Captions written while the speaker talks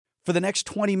for the next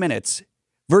 20 minutes,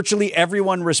 virtually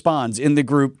everyone responds in the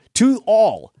group to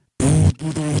all.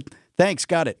 Thanks,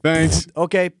 got it. Thanks.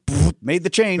 Okay, made the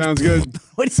change. Sounds good.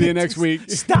 See you next week.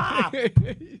 Stop.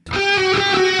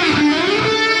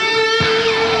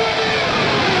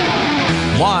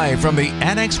 Live from the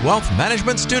Annex Wealth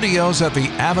Management Studios at the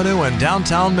Avenue in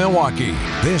downtown Milwaukee,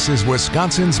 this is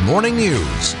Wisconsin's Morning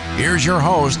News. Here's your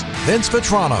host, Vince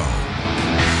Vitrano.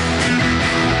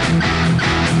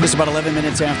 It's about 11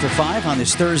 minutes after 5 on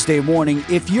this Thursday morning.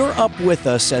 If you're up with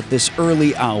us at this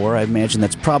early hour, I imagine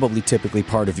that's probably typically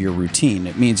part of your routine.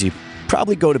 It means you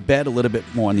probably go to bed a little bit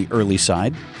more on the early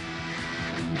side.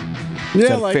 Is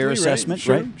that a fair assessment,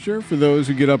 sure, right? Sure, for those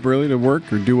who get up early to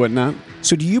work or do whatnot.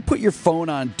 So do you put your phone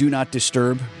on Do Not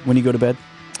Disturb when you go to bed?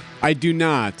 I do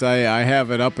not. I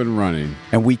have it up and running.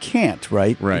 And we can't,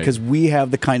 right? Right. Because we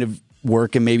have the kind of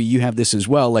work, and maybe you have this as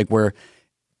well, like where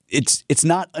it's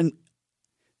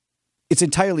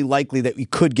entirely likely that we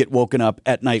could get woken up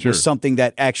at night with something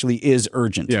that actually is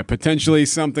urgent. Yeah, potentially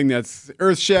something that's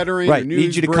earth-shattering, right. or news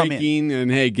Need you to breaking, come in. And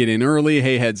hey, get in early,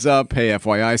 hey, heads up, hey,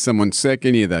 FYI, someone's sick,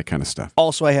 any of that kind of stuff.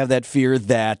 Also, I have that fear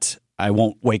that I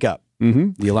won't wake up.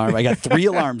 Mm-hmm. The alarm. I got 3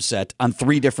 alarms set on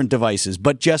 3 different devices,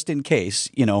 but just in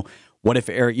case, what if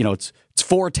Eric? It's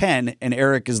 4:10 and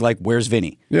Eric is like, "Where's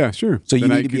Vinny?" Yeah, sure. So then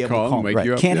you need to be able to call. Wake right.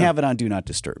 you up. Can't have it on Do Not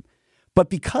Disturb.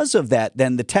 But because of that,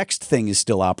 then the text thing is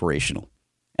still operational.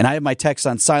 And I have my text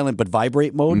on silent but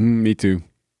vibrate mode. Me too.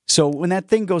 So when that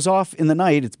thing goes off in the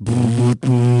night, it's...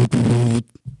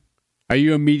 Are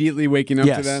you immediately waking up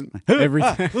to that? Every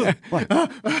time?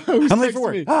 I'm late for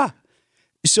work.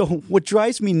 So what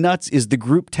drives me nuts is the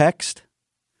group text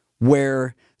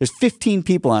where there's 15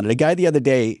 people on it. A guy the other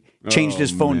day changed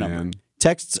his phone number.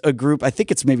 Texts a group. I think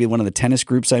it's maybe one of the tennis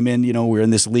groups I'm in. We're in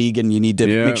this league and you need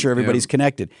to make sure everybody's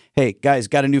connected. Hey, guys,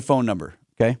 got a new phone number.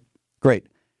 Okay, great.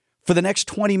 For the next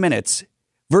 20 minutes,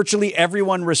 virtually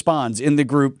everyone responds in the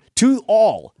group to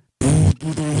all.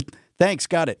 Thanks,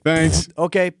 got it. Thanks.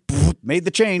 Okay, made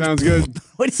the change. Sounds good.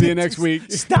 See you next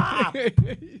week. Stop.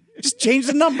 Just change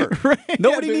the number. Right.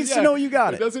 Nobody needs to know you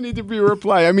got it. It doesn't need to be a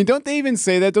reply. I mean, don't they even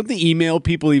say that? Don't the email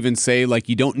people even say, like,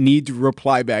 you don't need to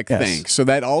reply back, thanks? So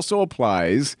that also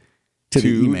applies to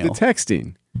the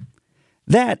texting.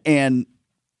 That and...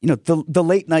 the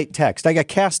late night text. I got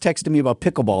Cass texting me about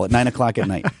pickleball at 9 o'clock at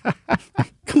night.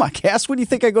 Come on, Cass. When do you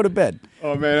think I go to bed?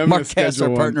 Oh, man. Mark Cass,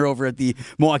 our partner over at the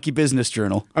Milwaukee Business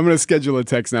Journal. I'm going to schedule a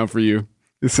text now for you.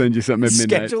 To send you something at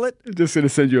midnight. Schedule it? I'm just going to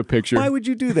send you a picture. Why would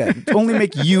you do that? To only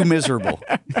make you miserable.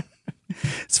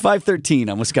 It's 5:13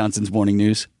 on Wisconsin's Morning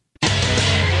News.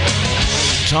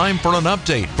 Time for an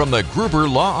update from the Gruber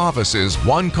Law Office's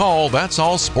One Call, That's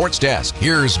All Sports Desk.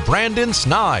 Here's Brandon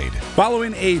Snide.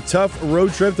 Following a tough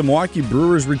road trip, the Milwaukee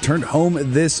Brewers returned home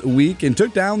this week and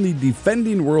took down the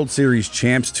defending World Series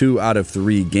champs 2 out of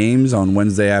 3 games on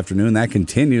Wednesday afternoon. That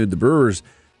continued. The Brewers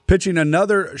pitching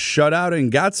another shutout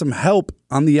and got some help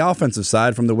on the offensive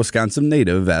side from the Wisconsin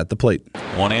native at the plate.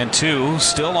 1-2,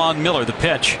 still on Miller, the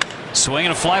pitch.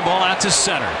 Swinging a fly ball out to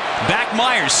center. Back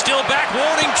Myers, still back,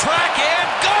 loading track, and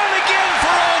gone again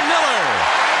for old Miller.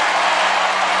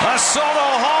 A solo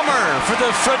homer for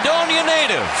the Fredonia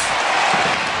native.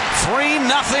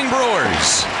 3-0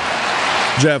 Brewers.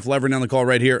 Jeff Levering on the call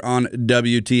right here on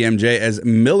WTMJ as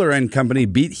Miller and company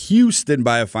beat Houston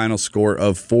by a final score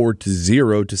of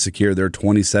 4-0 to secure their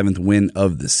 27th win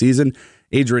of the season.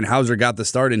 Adrian Hauser got the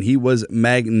start, and he was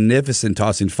magnificent,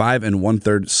 tossing 5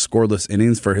 1/3 scoreless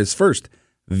innings for his first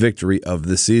victory of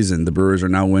the season. The Brewers are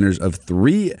now winners of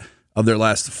 3 of their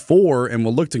last 4 and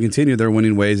will look to continue their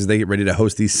winning ways as they get ready to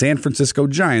host the San Francisco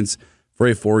Giants for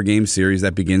a 4-game series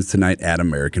that begins tonight at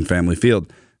American Family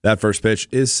Field. That first pitch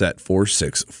is set for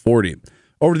 6:40.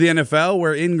 Over to the NFL,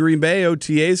 where in Green Bay,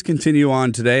 OTAs continue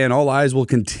on today, and all eyes will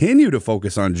continue to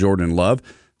focus on Jordan Love,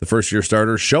 the first-year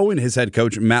starter, showing his head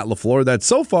coach, Matt LaFleur, that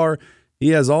so far he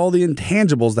has all the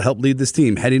intangibles to help lead this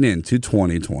team heading into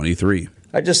 2023.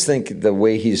 I just think the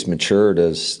way he's matured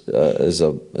as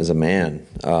a man,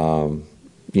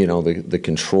 the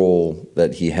control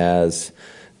that he has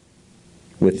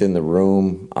within the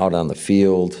room, out on the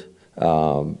field,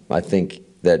 I think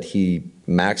that he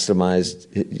maximized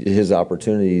his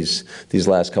opportunities these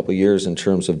last couple of years in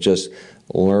terms of just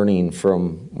learning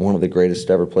from one of the greatest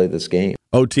to ever play this game.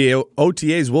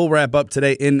 OTAs will wrap up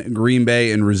today in Green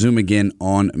Bay and resume again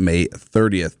on May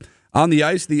 30th. On the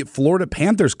ice, the Florida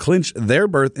Panthers clinched their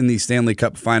berth in the Stanley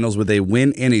Cup Finals with a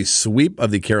win and a sweep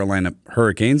of the Carolina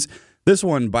Hurricanes. This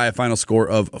one by a final score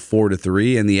of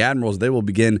 4-3, and the Admirals, they will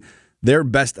begin their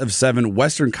best-of-7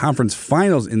 Western Conference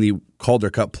Finals in the Calder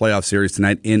Cup playoff series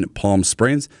tonight in Palm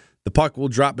Springs. The puck will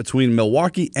drop between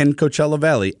Milwaukee and Coachella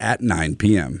Valley at 9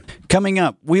 p.m. Coming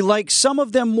up, we like some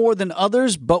of them more than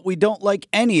others, but we don't like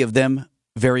any of them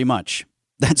very much.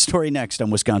 That story next on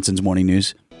Wisconsin's Morning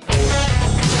News.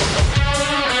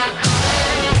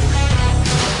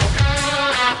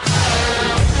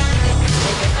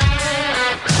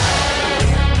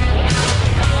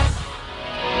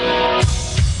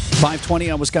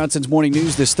 5:20 on Wisconsin's Morning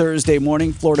News this Thursday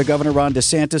morning. Florida Governor Ron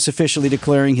DeSantis officially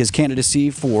declaring his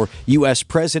candidacy for U.S.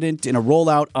 president in a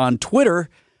rollout on Twitter.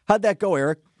 How'd that go,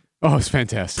 Eric? Oh, it's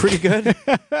fantastic. Pretty good?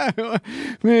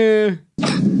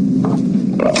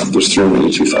 There's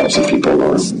 382,000 people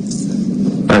going.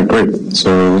 All right, great.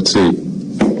 So let's see.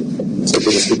 So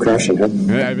things keep crashing, huh?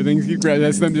 Yeah, everything's keep crashing.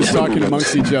 That's them just talking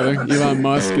amongst each other. Elon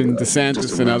Musk and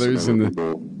DeSantis and others.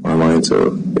 Online,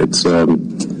 so it's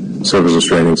servers are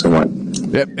straining somewhat.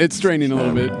 Yep, it's straining a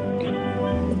little bit.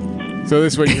 So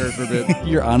this is what you heard for a bit.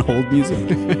 Your on hold music.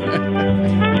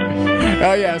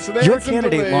 Oh yeah, so your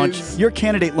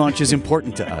candidate launch is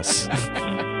important to us.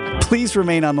 Please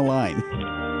remain on the line.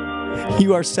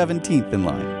 You are 17th in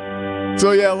line.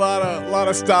 So yeah, a lot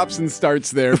of stops and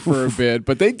starts there for a bit,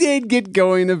 but they did get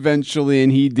going eventually,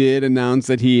 and he did announce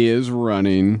that he is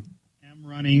running. I'm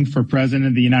running for president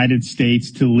of the United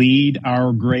States to lead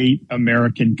our great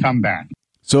American comeback.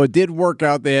 So it did work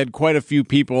out. They had quite a few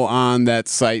people on that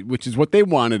site, which is what they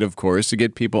wanted, of course, to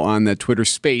get people on that Twitter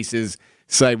Spaces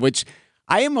site, which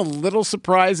I am a little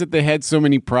surprised that they had so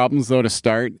many problems, though, to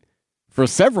start for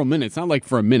several minutes, not like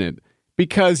for a minute,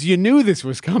 because you knew this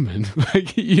was coming.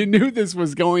 Like, you knew this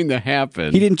was going to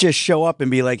happen. He didn't just show up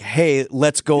and be like, hey,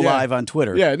 let's go live on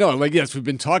Twitter. Yeah, no, like, yes, we've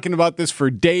been talking about this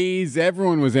for days.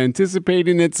 Everyone was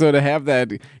anticipating it, so to have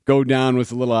that go down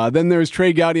was a little odd. Then there was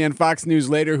Trey Gowdy on Fox News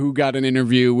later who got an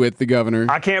interview with the governor.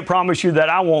 I can't promise you that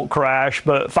I won't crash,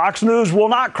 but Fox News will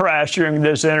not crash during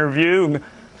this interview.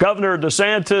 Governor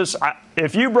DeSantis,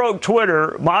 if you broke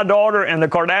Twitter, my daughter and the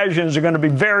Kardashians are going to be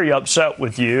very upset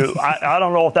with you. I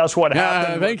don't know if that's what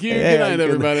happened. Thank you. Good night,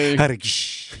 everybody.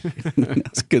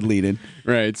 That's a good lead-in.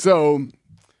 Right. So,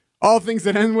 all things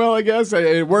that end well, I guess.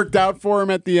 It worked out for him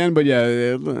at the end, but yeah,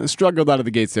 it struggled out of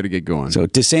the gates there to get going. So,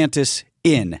 DeSantis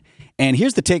in. And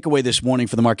here's the takeaway this morning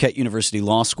for the Marquette University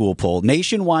Law School poll.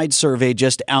 Nationwide survey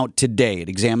just out today. It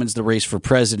examines the race for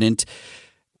president.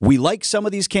 We like some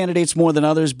of these candidates more than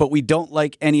others, but we don't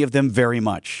like any of them very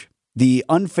much. The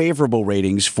unfavorable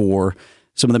ratings for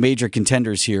some of the major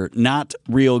contenders here, not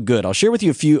real good. I'll share with you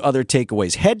a few other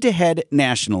takeaways. Head-to-head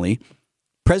nationally,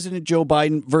 President Joe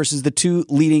Biden versus the two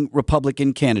leading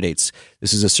Republican candidates.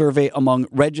 This is a survey among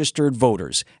registered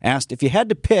voters. Asked if you had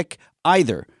to pick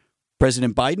either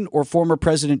President Biden or former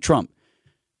President Trump.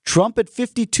 Trump at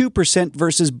 52%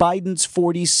 versus Biden's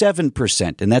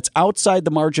 47%, and that's outside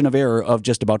the margin of error of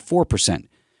just about 4%.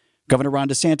 Governor Ron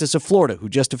DeSantis of Florida, who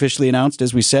just officially announced,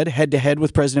 as we said, head-to-head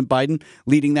with President Biden,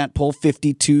 leading that poll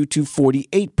 52 to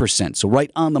 48%, so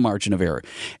right on the margin of error.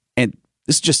 And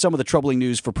this is just some of the troubling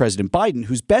news for President Biden,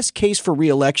 whose best case for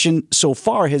re-election so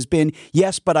far has been,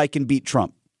 yes, but I can beat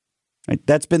Trump. Right?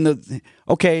 That's been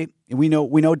okay, we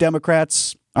know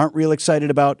Democrats aren't real excited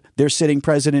about their sitting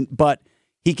president, but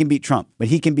he can beat Trump, but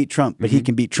he can beat Trump, but he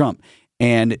can beat Trump.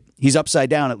 And he's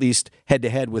upside down, at least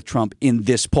head-to-head with Trump in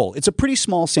this poll. It's a pretty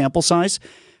small sample size,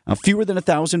 fewer than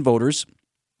 1,000 voters,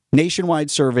 nationwide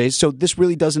surveys. So this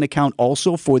really doesn't account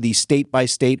also for the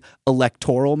state-by-state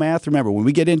electoral math. Remember, when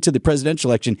we get into the presidential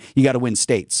election, you got to win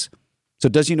states. So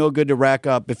it does you no good to rack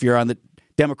up, if you're on the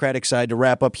Democratic side, to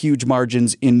wrap up huge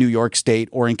margins in New York State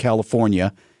or in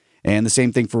California. And the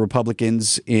same thing for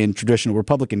Republicans in traditional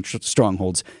Republican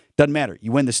strongholds. Doesn't matter.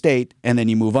 You win the state, and then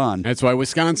you move on. That's why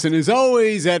Wisconsin is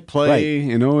always at play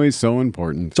and always so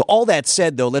important. So all that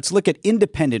said, though, let's look at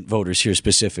independent voters here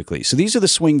specifically. So these are the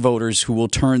swing voters who will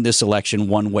turn this election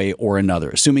one way or another,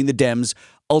 assuming the Dems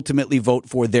ultimately vote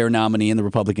for their nominee and the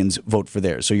Republicans vote for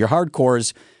theirs. So your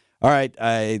hardcores, all right,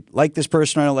 I like this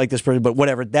person, I don't like this person, but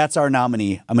whatever, that's our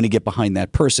nominee. I'm going to get behind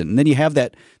that person. And then you have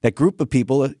that group of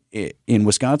people in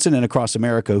Wisconsin and across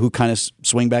America who kind of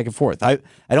swing back and forth. I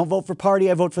don't vote for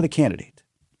party, I vote for the candidate.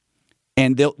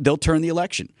 And they'll turn the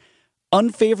election.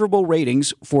 Unfavorable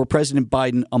ratings for President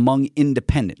Biden among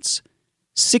independents,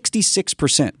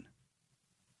 66%.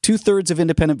 2/3 of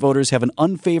independent voters have an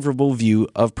unfavorable view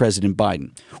of President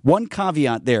Biden. One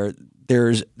caveat there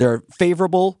are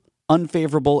favorable,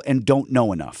 unfavorable, and don't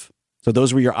know enough. So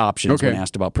those were your options when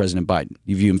asked about President Biden.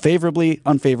 You view him favorably,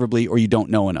 unfavorably, or you don't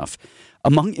know enough.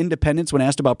 Among independents, when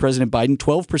asked about President Biden,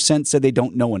 12% said they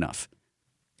don't know enough.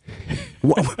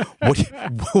 What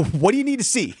do you need to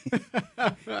see?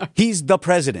 He's the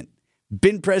president.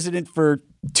 Been president for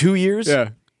 2 years.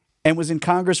 Yeah. and was in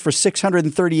Congress for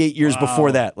 638 years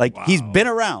before that. He's been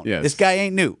around. Yes. This guy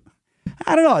ain't new.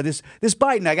 I don't know. This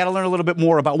Biden, I got to learn a little bit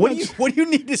more about. What do you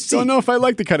need to see? Don't know if I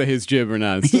like the cut of his jib or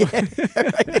not. So. Yeah,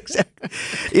 right, exactly.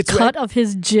 It's cut of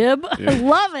his jib. Yeah. I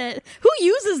love it. Who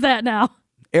uses that now?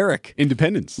 Eric.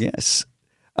 Independents. Yes.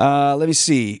 Let me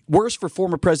see. Worse for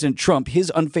former President Trump,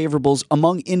 his unfavorables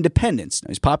among independents. Now,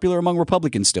 he's popular among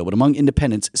Republicans still, but among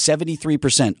independents,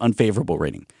 73% unfavorable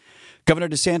rating. Governor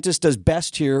DeSantis does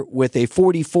best here with a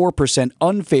 44%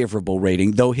 unfavorable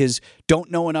rating, though his don't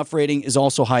know enough rating is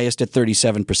also highest at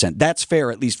 37%. That's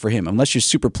fair, at least for him. Unless you're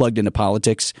super plugged into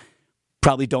politics,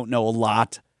 probably don't know a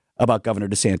lot about Governor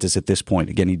DeSantis at this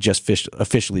point. Again, he just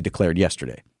officially declared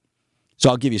yesterday. So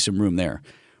I'll give you some room there.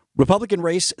 Republican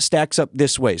race stacks up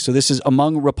this way. So this is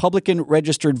among Republican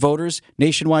registered voters.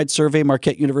 Nationwide survey,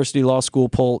 Marquette University Law School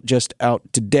poll just out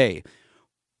today.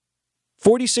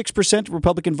 46% of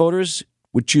Republican voters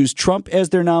would choose Trump as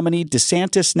their nominee,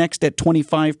 DeSantis next at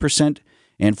 25%,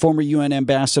 and former UN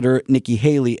Ambassador Nikki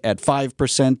Haley at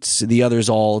 5%. The others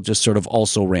all just sort of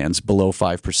also rans below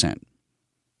 5%.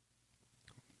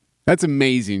 That's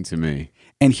amazing to me.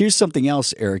 And here's something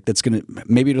else, Eric, that's going to,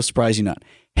 maybe it'll surprise you not.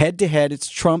 Head-to-head, it's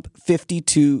Trump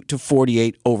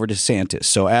 52-48 over DeSantis.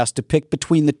 So asked to pick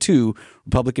between the two,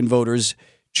 Republican voters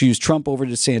choose Trump over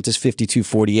DeSantis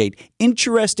 52-48.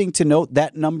 Interesting to note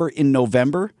that number in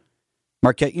November,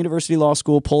 Marquette University Law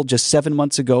School poll just 7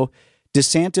 months ago,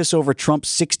 DeSantis over Trump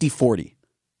 60-40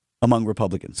 among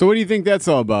Republicans. So what do you think that's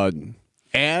all about?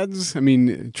 Ads? I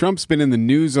mean, Trump's been in the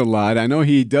news a lot. I know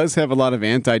he does have a lot of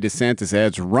anti-DeSantis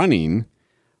ads running.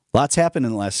 Lots happened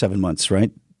in the last 7 months,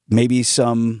 right? Maybe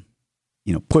some,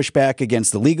 pushback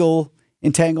against the legal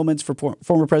entanglements for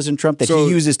former President Trump that he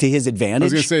uses to his advantage. I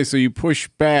was going to say, so you push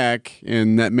back,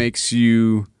 and that makes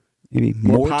you maybe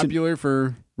more popular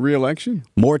for re-election?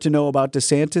 More to know about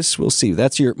DeSantis? We'll see.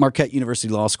 That's your Marquette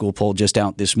University Law School poll just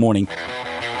out this morning.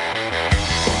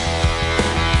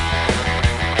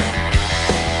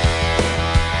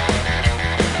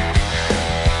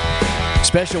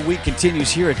 Special week continues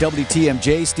here at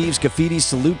WTMJ. Steve Scaffidi,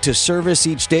 Salute to Service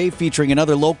each day, featuring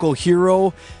another local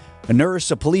hero, a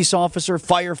nurse, a police officer,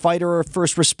 firefighter, or a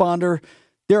first responder.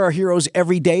 There are heroes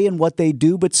every day in what they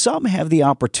do, but some have the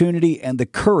opportunity and the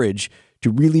courage to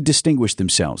really distinguish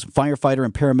themselves. Firefighter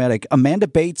and paramedic Amanda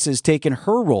Bates has taken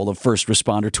her role of first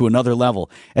responder to another level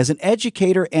as an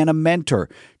educator and a mentor,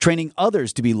 training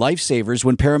others to be lifesavers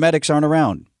when paramedics aren't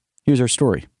around. Here's her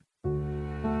story.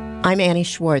 I'm Annie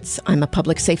Schwartz. I'm a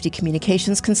public safety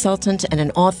communications consultant and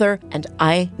an author, and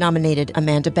I nominated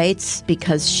Amanda Bates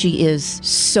because she is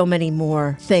so many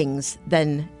more things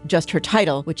than just her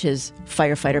title, which is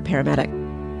firefighter paramedic.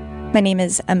 My name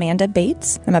is Amanda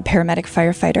Bates. I'm a paramedic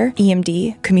firefighter,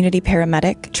 EMD, community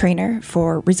paramedic, trainer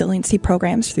for resiliency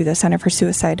programs through the Center for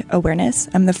Suicide Awareness.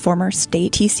 I'm the former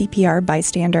state TCPR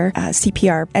bystander,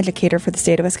 CPR educator for the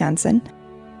state of Wisconsin.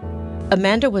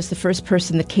 Amanda was the first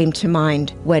person that came to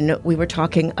mind when we were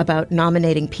talking about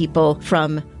nominating people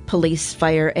from police,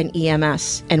 fire, and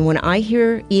EMS. And when I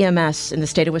hear EMS in the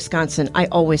state of Wisconsin, I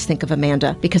always think of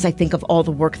Amanda because I think of all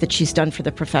the work that she's done for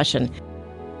the profession.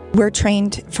 We're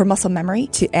trained for muscle memory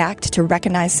to act, to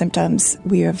recognize symptoms.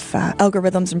 We have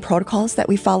algorithms and protocols that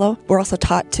we follow. We're also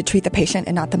taught to treat the patient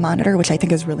and not the monitor, which I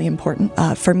think is really important.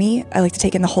 For me, I like to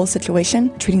take in the whole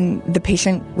situation, treating the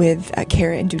patient with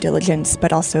care and due diligence,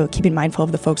 but also keeping mindful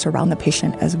of the folks around the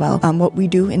patient as well. What we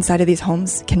do inside of these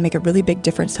homes can make a really big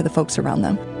difference to the folks around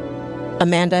them.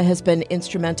 Amanda has been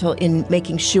instrumental in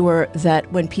making sure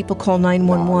that when people call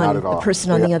 911, the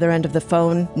person on the other end of the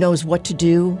phone knows what to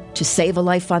do to save a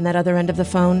life on that other end of the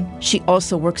phone. She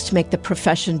also works to make the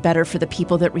profession better for the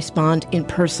people that respond in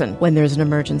person when there's an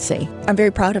emergency. I'm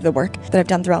very proud of the work that I've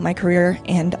done throughout my career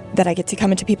and that I get to come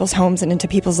into people's homes and into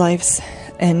people's lives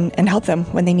and help them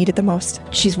when they need it the most.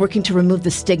 She's working to remove the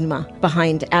stigma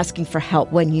behind asking for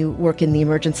help when you work in the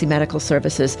emergency medical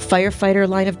services. Firefighter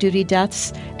line of duty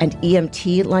deaths and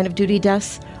EMT line of duty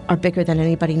deaths are bigger than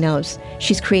anybody knows.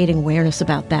 She's creating awareness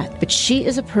about that. But she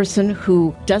is a person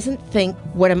who doesn't think,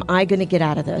 what am I going to get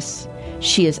out of this?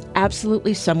 She is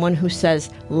absolutely someone who says,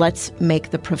 let's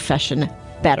make the profession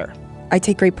better. I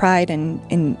take great pride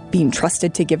in being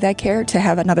trusted to give that care. To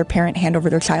have another parent hand over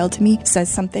their child to me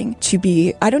says something.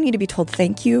 I don't need to be told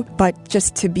thank you, but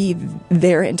just to be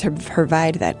there and to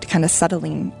provide that kind of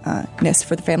settlingness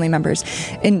for the family members.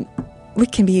 And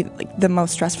it can be like the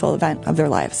most stressful event of their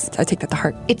lives. I take that to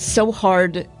heart. It's so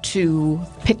hard to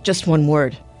pick just one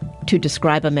word to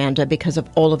describe Amanda because of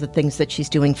all of the things that she's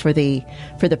doing for the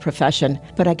profession.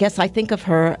 But I guess I think of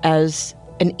her as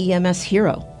an EMS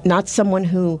hero, not someone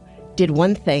who did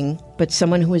one thing, but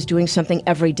someone who is doing something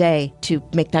every day to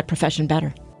make that profession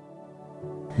better.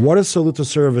 What does Salute to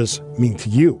Service mean to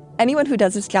you? Anyone who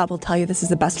does this job will tell you this is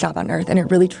the best job on earth, and it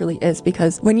really truly is,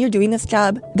 because when you're doing this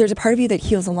job, there's a part of you that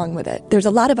heals along with it. There's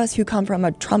a lot of us who come from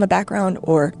a trauma background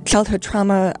or childhood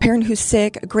trauma, a parent who's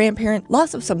sick, a grandparent,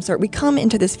 loss of some sort. We come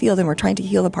into this field and we're trying to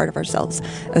heal a part of ourselves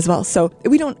as well. So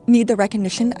we don't need the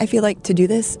recognition, I feel like, to do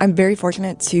this. I'm very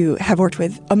fortunate to have worked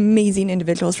with amazing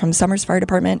individuals from Summers Fire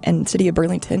Department and City of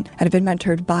Burlington and have been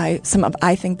mentored by some of,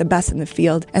 I think, the best in the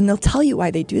field. And they'll tell you why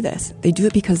they do this. They do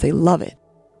it because they love it.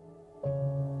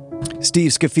 Steve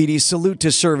Scaffidi, Salute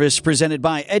to Service, presented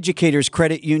by Educators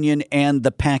Credit Union and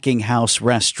the Packing House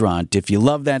Restaurant. If you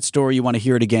love that story, you want to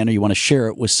hear it again, or you want to share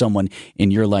it with someone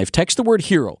in your life, text the word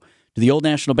HERO to the Old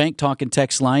National Bank talk and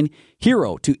text line,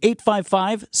 HERO, to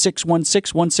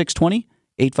 855-616-1620,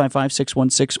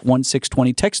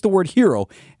 855-616-1620. Text the word HERO,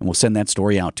 and we'll send that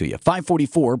story out to you.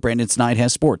 544, Brandon Snide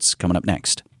has sports coming up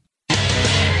next.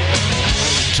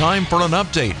 Time for an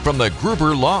update from the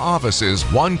Gruber Law Office's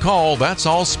One Call, That's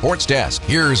All Sports Desk.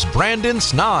 Here's Brandon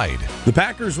Snide. The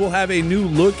Packers will have a new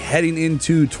look heading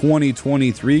into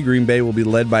 2023. Green Bay will be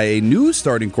led by a new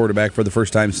starting quarterback for the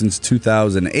first time since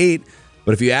 2008.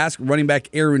 But if you ask running back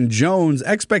Aaron Jones,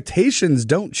 expectations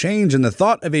don't change, and the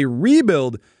thought of a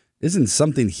rebuild isn't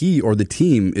something he or the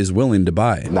team is willing to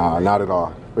buy. Nah, not at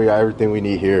all. We got everything we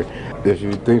need here. If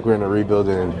you think we're in a rebuild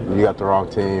and you got the wrong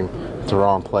team, the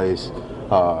wrong place,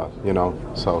 so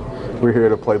we're here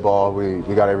to play ball. We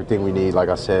got everything we need. Like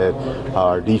I said,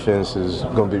 our defense is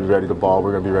going to be ready to ball.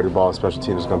 We're going to be ready to ball. Special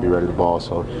teams is going to be ready to ball.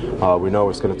 So we know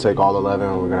it's going to take all 11.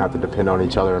 We're going to have to depend on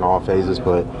each other in all phases.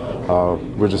 But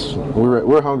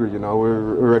we're hungry.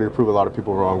 We're ready to prove a lot of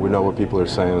people wrong. We know what people are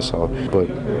saying. But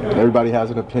everybody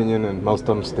has an opinion, and most of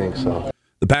them stink. So.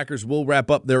 The Packers will wrap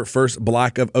up their first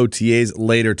block of OTAs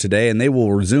later today, and they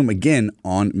will resume again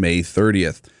on May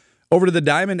 30th. Over to the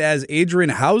diamond, as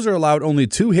Adrian Hauser allowed only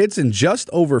 2 hits in just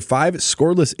over 5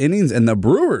 scoreless innings, and the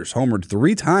Brewers homered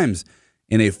 3 times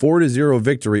in a 4-0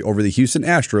 victory over the Houston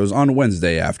Astros on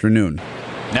Wednesday afternoon.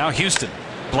 Now Houston.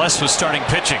 Bless was starting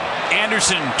pitching.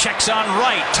 Anderson checks on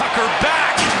right. Tucker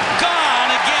back.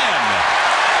 Gone again.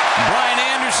 Brian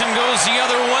Anderson goes the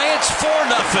other way. It's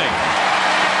 4-0.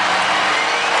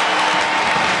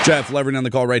 Jeff Levering on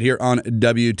the call right here on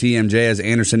WTMJ as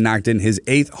Anderson knocked in his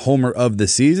 8th homer of the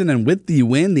season. And with the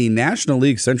win, the National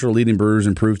League Central leading Brewers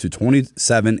improved to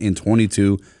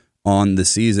 27-22 on the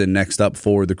season. Next up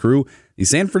for the Crew, the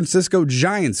San Francisco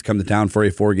Giants come to town for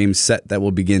a 4-game set that will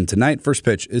begin tonight. First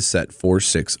pitch is set for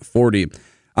 6:40.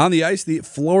 On the ice, the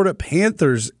Florida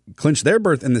Panthers clinch their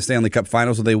berth in the Stanley Cup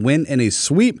Finals with a win and a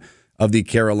sweep of the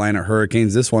Carolina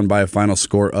Hurricanes, this one by a final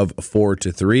score of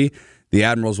 4-3. The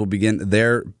Admirals will begin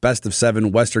their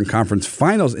best-of-7 Western Conference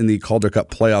Finals in the Calder Cup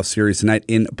Playoff Series tonight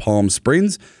in Palm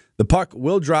Springs. The puck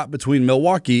will drop between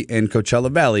Milwaukee and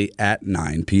Coachella Valley at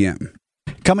 9 p.m.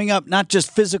 Coming up, not just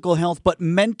physical health, but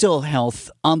mental health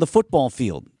on the football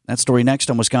field. That story next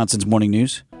on Wisconsin's Morning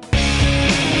News.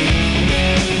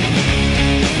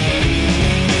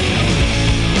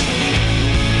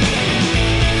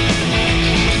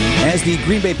 As the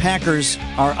Green Bay Packers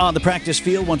are on the practice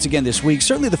field once again this week,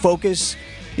 certainly the focus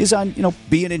is on,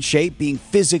 being in shape, being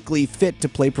physically fit to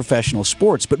play professional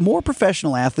sports. But more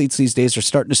professional athletes these days are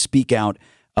starting to speak out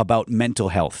about mental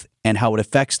health and how it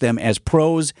affects them as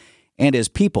pros and as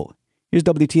people. Here's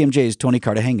WTMJ's Tony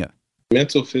Cartagena.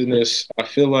 Mental fitness, I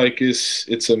feel like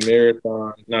it's a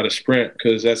marathon, not a sprint,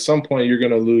 because at some point you're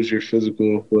going to lose your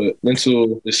physical, but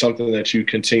mental is something that you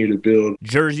continue to build.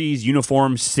 Jerseys,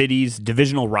 uniforms, cities,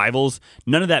 divisional rivals,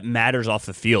 none of that matters off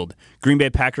the field. Green Bay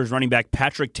Packers running back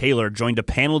Patrick Taylor joined a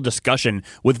panel discussion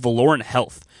with Valorant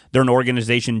Health. They're an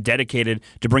organization dedicated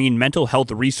to bringing mental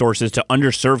health resources to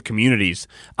underserved communities.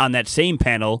 On that same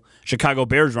panel, Chicago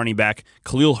Bears running back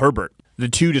Khalil Herbert. The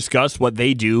two discuss what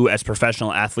they do as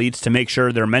professional athletes to make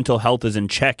sure their mental health is in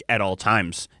check at all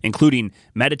times, including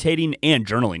meditating and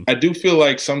journaling. I do feel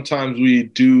like sometimes we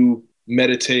do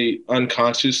meditate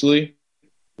unconsciously,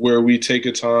 where we take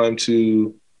a time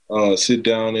to sit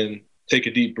down and take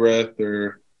a deep breath,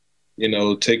 or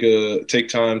take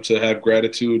time to have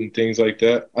gratitude and things like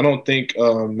that. I don't think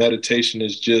meditation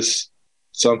is just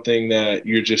something that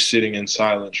you're just sitting in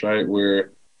silence, right?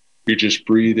 Where you're just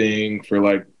breathing for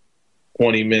like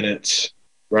 20 minutes,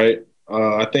 right?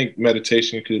 I think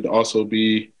meditation could also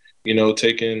be,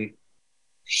 taking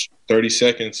 30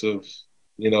 seconds of,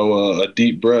 a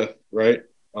deep breath, right?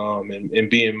 And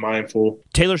being mindful.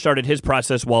 Taylor started his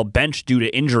process while benched due to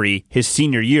injury his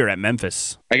senior year at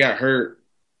Memphis. I got hurt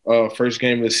first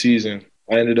game of the season.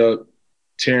 I ended up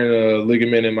tearing a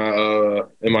ligament in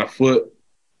my foot,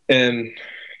 And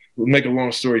make a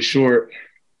long story short,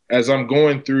 as I'm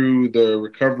going through the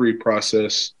recovery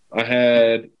process, I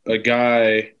had a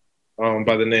guy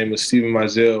by the name of Stephen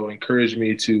Mizell encourage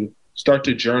me to start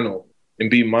to journal and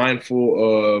be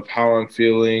mindful of how I'm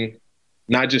feeling,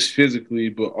 not just physically,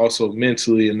 but also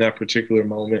mentally in that particular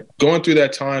moment. Going through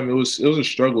that time, it was a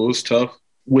struggle. It was tough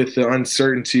with the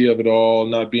uncertainty of it all,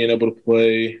 not being able to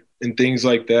play and things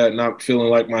like that, not feeling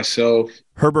like myself.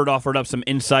 Herbert offered up some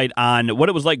insight on what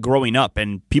it was like growing up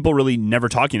and people really never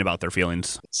talking about their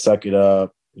feelings. Suck it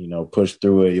up, push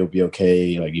through it. You'll be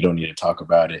okay. Like, you don't need to talk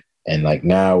about it. And like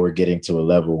now we're getting to a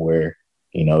level where,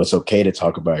 it's okay to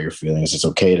talk about your feelings. It's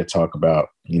okay to talk about,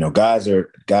 I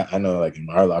know like in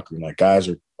our locker room, like guys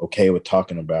are okay with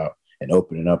talking about and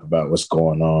opening up about what's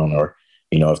going on, or,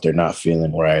 if they're not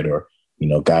feeling right, or,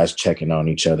 guys checking on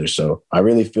each other. So I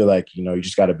really feel like, you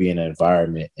just got to be in an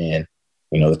environment, and,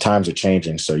 the times are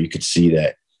changing. So you could see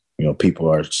that, people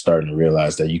are starting to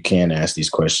realize that you can ask these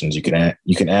questions. You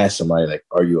can ask somebody like,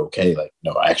 are you okay? Like,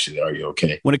 no, actually, are you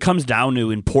okay? When it comes down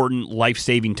to important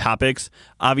life-saving topics,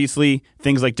 obviously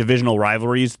things like divisional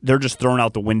rivalries, they're just thrown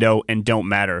out the window and don't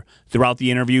matter. Throughout the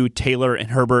interview, Taylor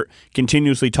and Herbert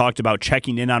continuously talked about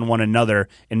checking in on one another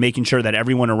and making sure that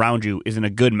everyone around you is in a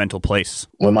good mental place.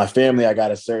 With my family, I got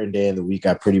a certain day in the week,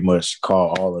 I pretty much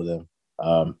call all of them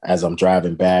as I'm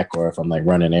driving back, or if I'm like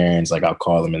running errands, like I'll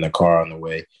call them in the car on the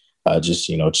way.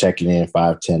 Just, checking in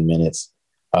 5-10 minutes.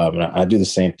 And I do the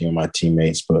same thing with my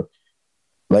teammates. But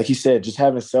like you said, just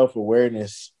having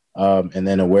self-awareness and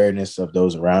then awareness of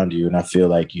those around you. And I feel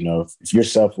like, if you're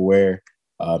self-aware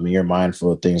and you're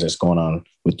mindful of things that's going on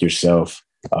with yourself,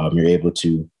 you're able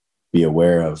to be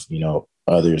aware of,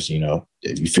 others,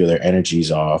 if you feel their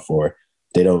energy's off, or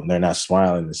they're not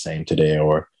smiling the same today,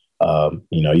 or,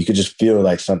 you could just feel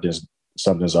like something's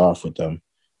off with them.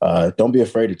 Don't be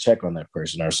afraid to check on that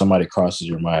person, or if somebody crosses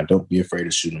your mind, don't be afraid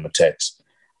to shoot them a text.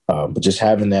 But just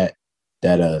having that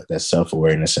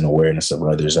self-awareness and awareness of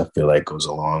others, I feel like goes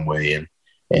a long way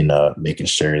in making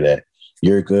sure that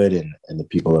you're good and the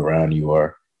people around you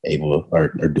are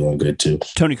doing good too.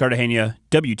 Tony Cartagena,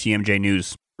 WTMJ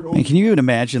News. And can you even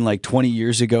imagine like 20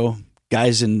 years ago,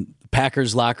 guys in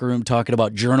Packers locker room talking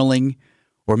about journaling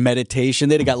or meditation?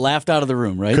 They'd have got laughed out of the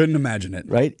room, right? Couldn't imagine it.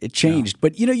 Right? It changed. No.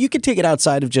 But, you could take it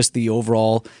outside of just the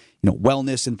overall,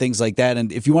 wellness and things like that.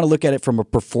 And if you want to look at it from a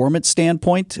performance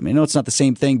standpoint, I know it's not the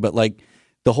same thing, but like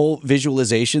the whole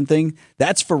visualization thing,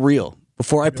 that's for real.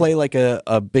 Before I play like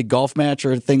a big golf match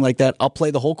or a thing like that, I'll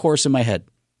play the whole course in my head.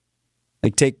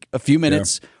 Like take a few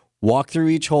minutes, walk through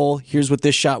each hole. Here's what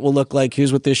this shot will look like.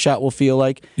 Here's what this shot will feel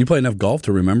like. You play enough golf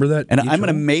to remember that? And I'm an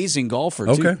amazing golfer,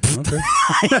 too. Okay.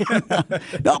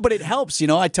 No, but it helps.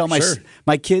 I tell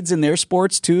my kids in their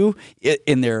sports, too,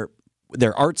 in their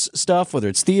arts stuff, whether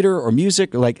it's theater or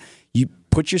music, or like you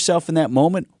put yourself in that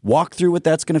moment, walk through what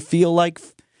that's going to feel like,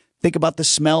 think about the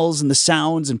smells and the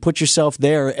sounds and put yourself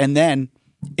there. And then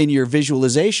in your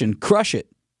visualization, crush it.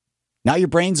 Now your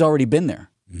brain's already been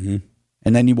there. Mm-hmm.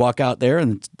 And then you walk out there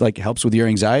and it's like helps with your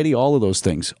anxiety, all of those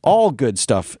things. All good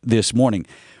stuff this morning.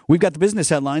 We've got the business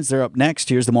headlines. They're up next.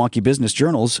 Here's the Milwaukee Business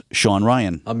Journal's Sean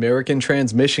Ryan. American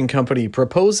Transmission Company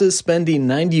proposes spending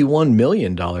 $91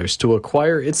 million to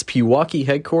acquire its Pewaukee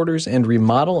headquarters and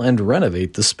remodel and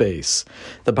renovate the space.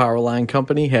 The Powerline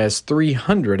company has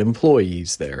 300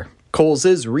 employees there. Kohl's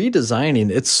is redesigning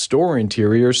its store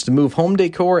interiors to move home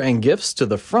decor and gifts to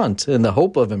the front in the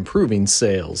hope of improving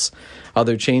sales.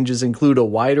 Other changes include a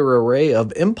wider array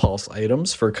of impulse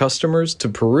items for customers to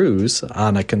peruse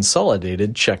on a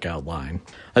consolidated checkout line.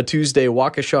 A Tuesday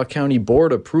Waukesha County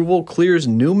Board approval clears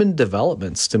Newman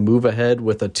Developments to move ahead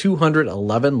with a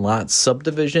 211-lot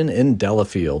subdivision in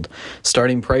Delafield.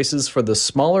 Starting prices for the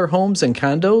smaller homes and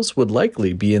condos would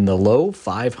likely be in the low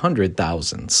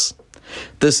 500,000s.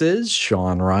 This is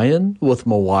Sean Ryan with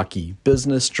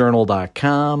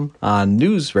MilwaukeeBusinessJournal.com on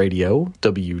News Radio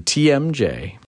WTMJ.